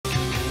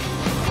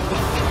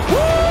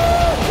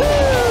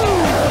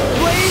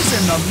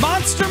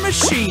monster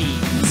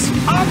machines.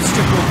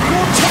 Obstacle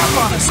course. Tap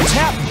on us.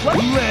 Tap.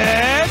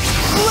 Let's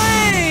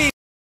play!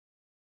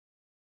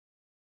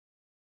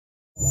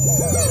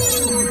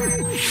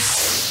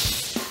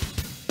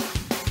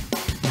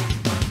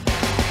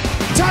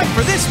 Time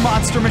for this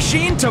monster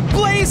machine to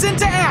blaze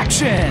into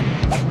action!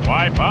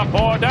 Swipe up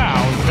or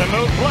down to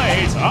move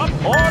Blaze up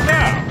or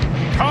down.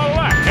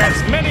 Collect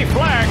as many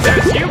flags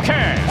as you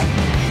can.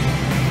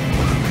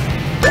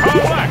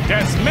 Collect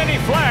as many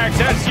flags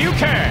as you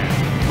can.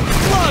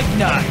 Lug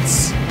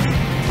nuts!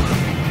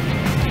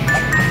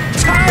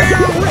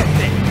 Tire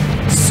ripping!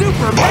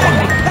 Super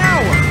magnet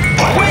power!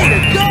 Way to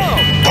go!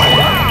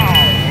 Wow!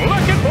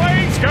 Look at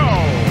Blaze go!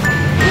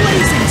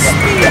 Blazing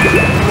speed!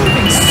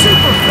 Moving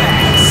super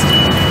fast!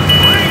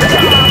 Great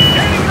job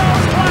getting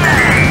those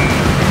flags!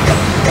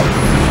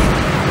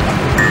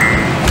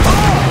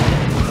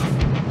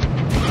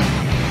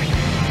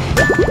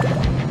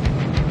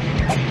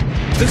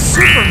 The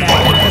super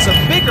magnet has a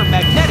bigger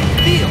magnetic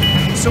field,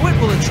 so it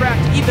will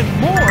attract even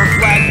more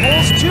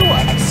flagpoles to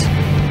us.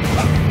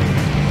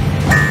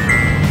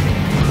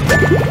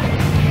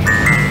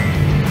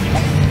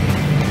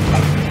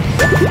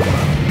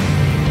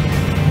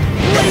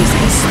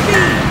 Blazing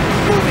speed,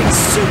 moving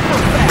super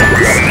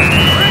fast.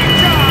 Great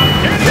job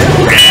getting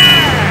those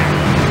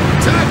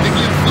flags! Time to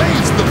give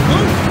Blaze the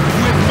boot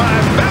with my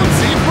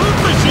bouncy boot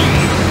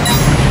machine.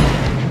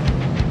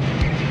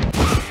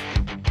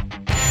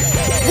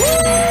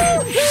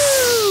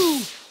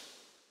 Woo-hoo!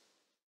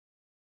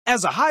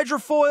 As a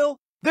hydrofoil,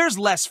 there's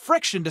less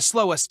friction to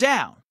slow us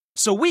down,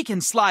 so we can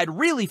slide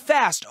really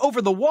fast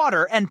over the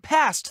water and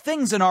past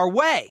things in our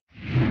way.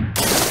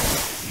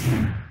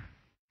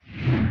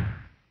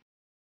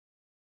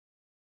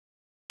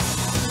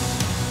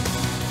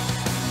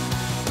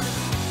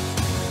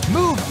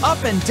 Move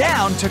up and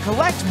down to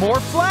collect more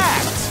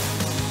flags.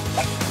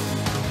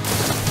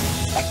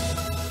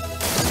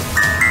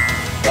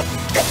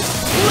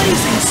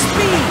 Blazing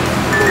speed,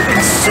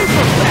 moving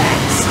super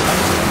fast.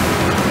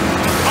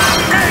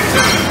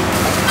 Amazing!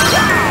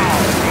 Wow!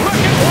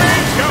 Look at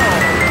Blaze go!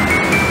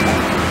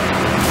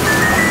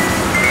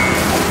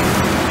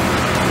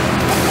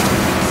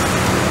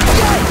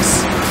 Yikes!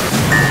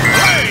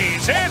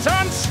 Blaze is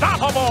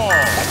unstoppable!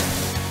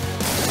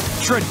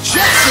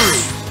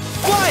 Trajectory,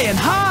 flying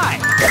high.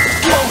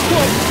 Whoa,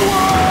 whoa,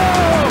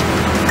 whoa!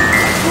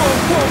 Whoa,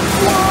 whoa,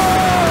 whoa!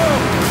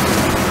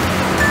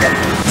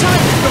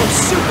 Time to go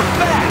super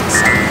fast.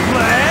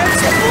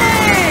 Let's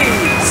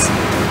blaze!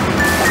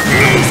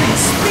 Blazing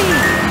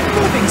speed,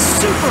 moving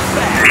super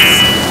fast.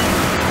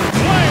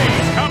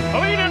 Blaze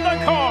completed the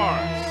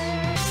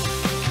course!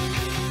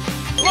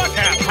 Look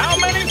at how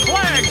many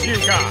flags you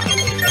got!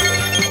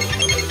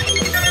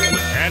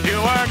 And you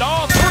earned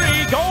all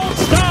 3 gold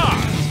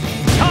stars!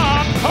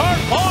 Top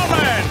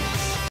performance!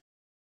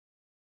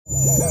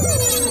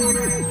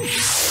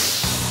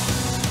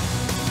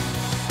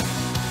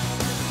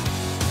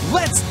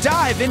 Let's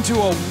dive into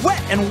a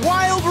wet and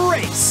wild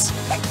race.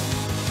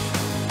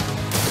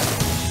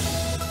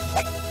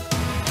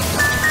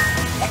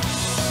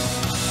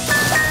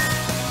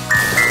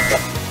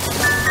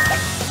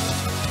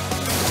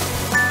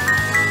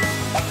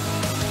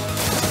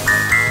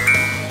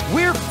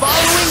 We're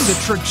following the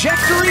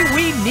trajectory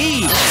we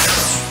need.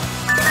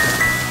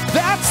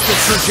 That's the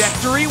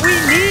trajectory we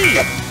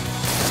need.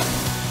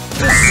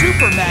 The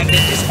super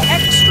magnet is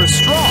extra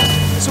strong,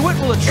 so it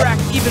will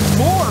attract even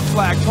more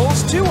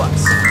flagpoles to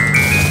us.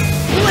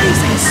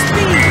 Blazing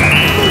speed,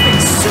 moving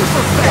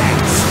super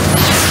fast.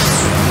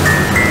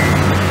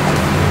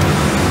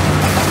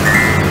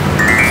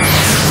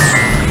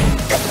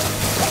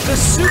 The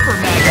super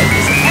magnet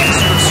is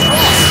extra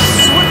strong,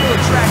 so it will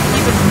attract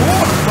even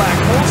more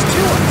flagpoles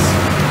to us.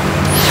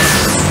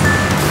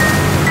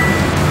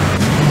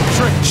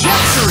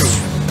 Trajectory,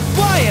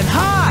 flying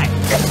high.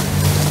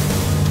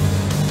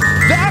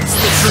 That's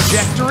the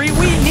trajectory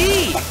we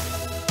need!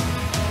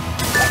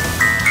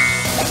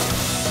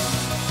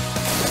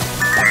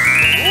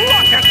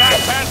 Look at that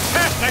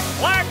fantastic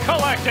flag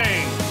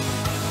collecting!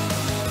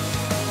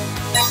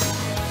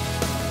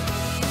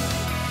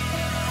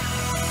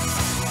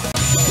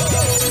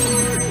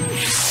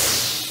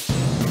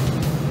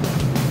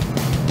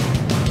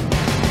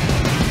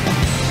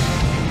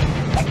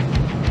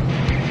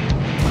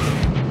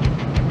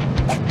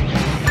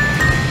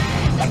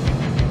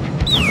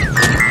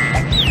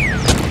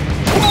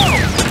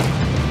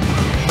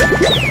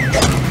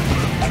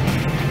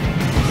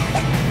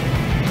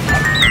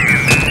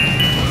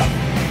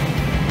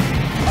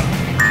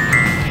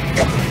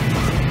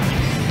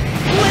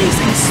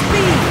 Blazing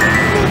speed,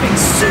 moving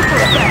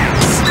super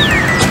fast.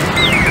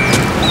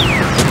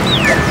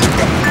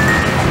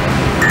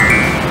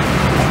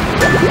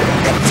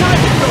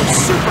 Time to go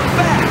super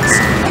fast.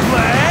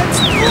 Let's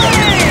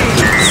blaze!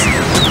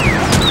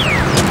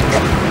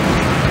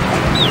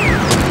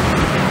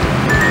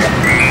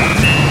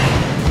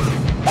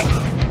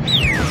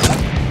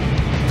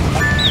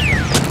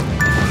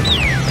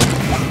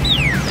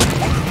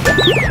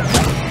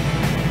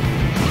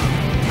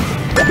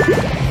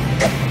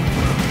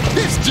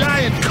 This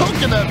giant coconut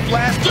coconut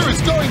blaster is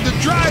going to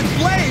drive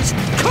Blaze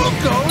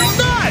cocoa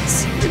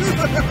nuts!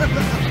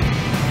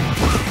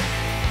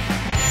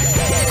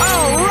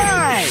 All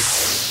right!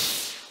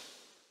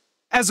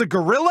 As a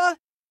gorilla,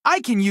 I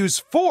can use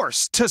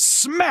force to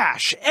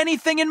smash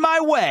anything in my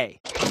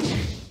way.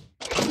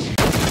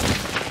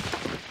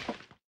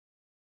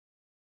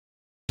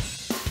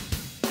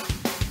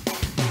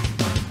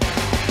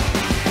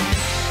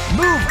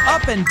 Move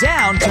up and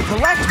down to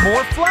collect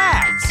more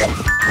flags.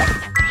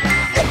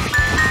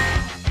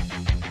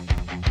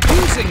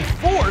 Using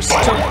force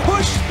to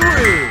push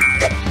through.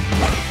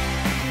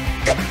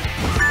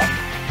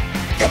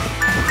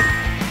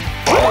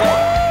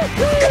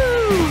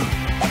 Woo-hoo!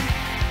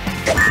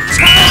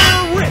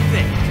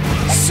 Terrific!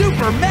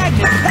 Super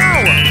magnet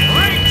power!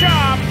 Great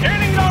job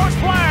getting those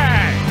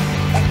flags!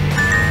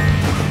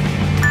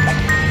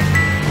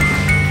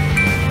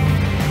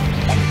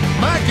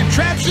 My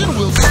contraption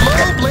will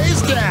slow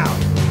Blaze down.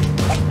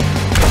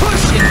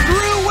 Pushing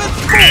through with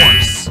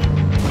force!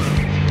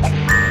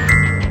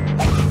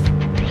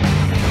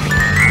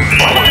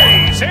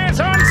 Blaze is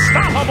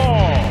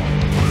unstoppable!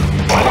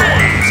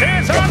 Blaze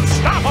is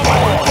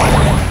unstoppable!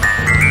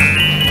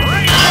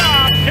 Great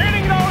job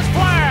getting those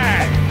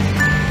flags!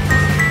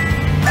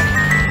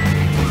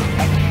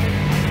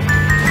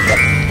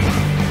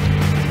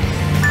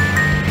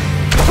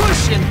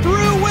 Pushing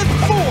through with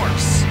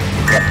force!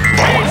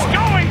 He's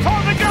going for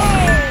the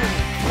goal!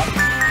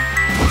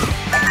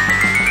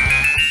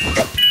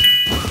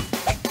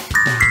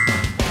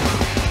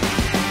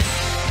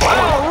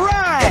 All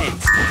right!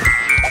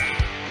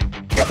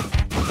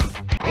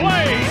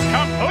 Blaze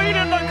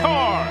completed the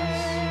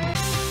course!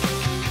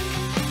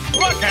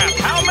 Look at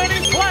how many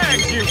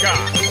flags you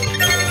got!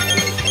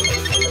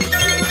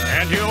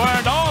 And you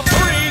earned all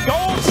 3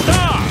 gold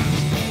stars!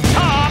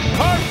 Top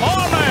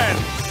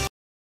performance!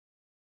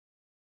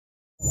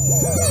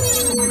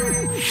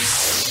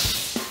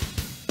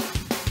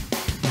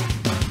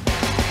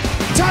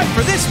 Time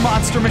for this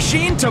monster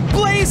machine to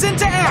blaze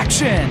into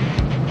action!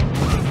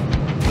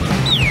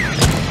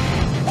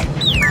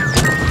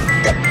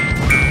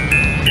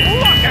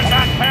 Look at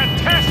that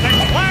fantastic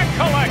flag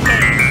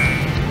collecting!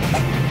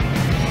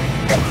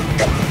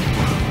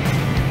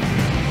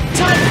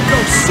 Time to go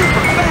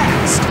super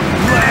fast!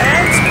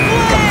 Let's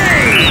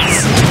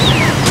blaze!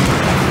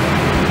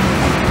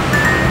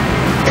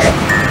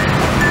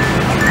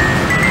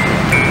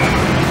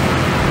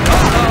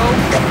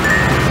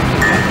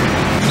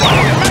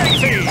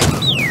 Amazing!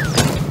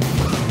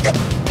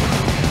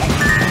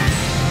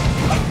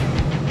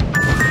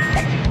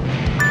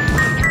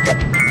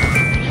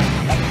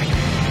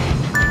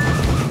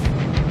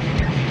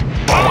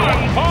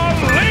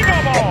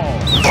 Unbelievable!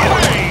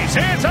 Blaze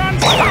is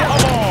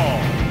unstoppable!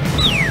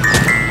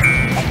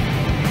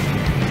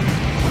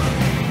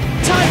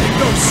 Time to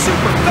go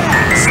super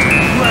fast!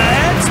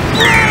 Let's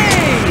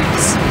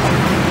blaze!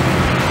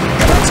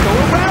 Let's go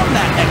around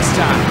that next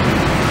time!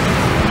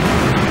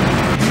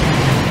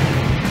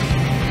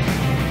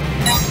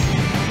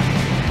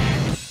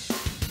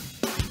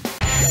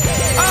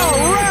 All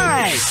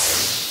right!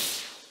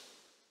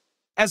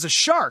 As a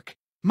shark,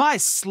 my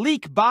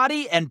sleek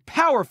body and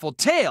powerful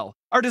tail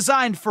are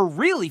designed for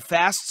really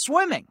fast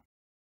swimming.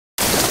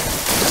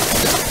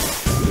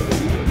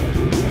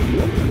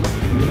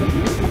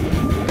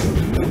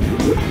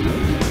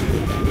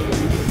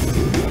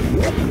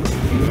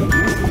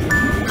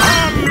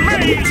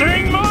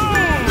 Amazing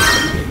move!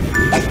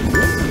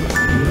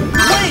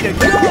 Way to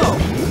go!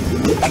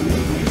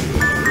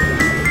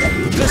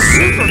 The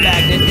super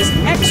magnet is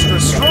extra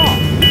strong,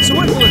 so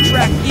it will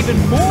attract even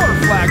more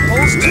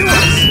flagpoles to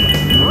us.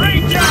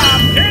 Great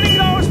job getting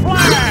those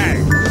flags!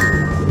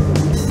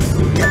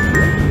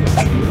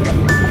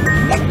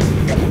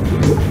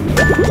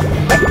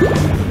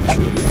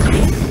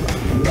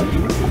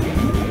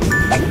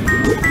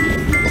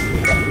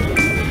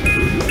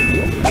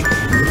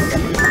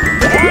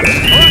 What's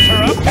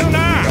Crusher up to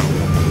now?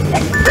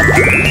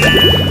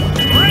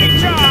 Great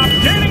job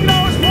getting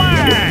those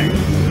flags!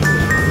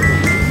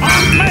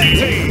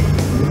 Amazing!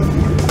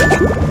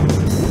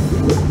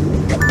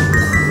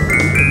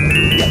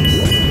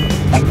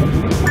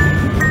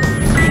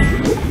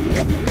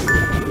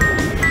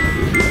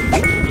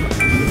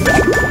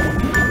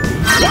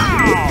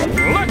 Wow!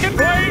 Look at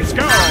Blaze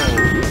go!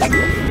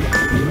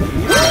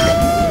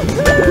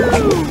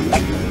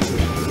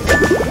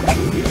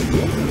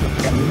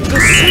 The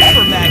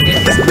super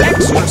magnet is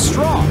extra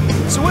strong,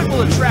 so it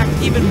will attract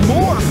even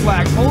more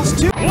flagpoles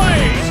to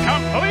Blaze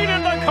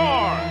completed the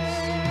course!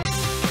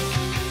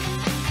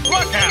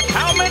 Look at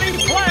how many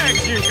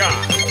flags you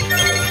got!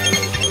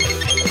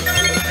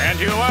 And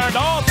you earned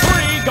all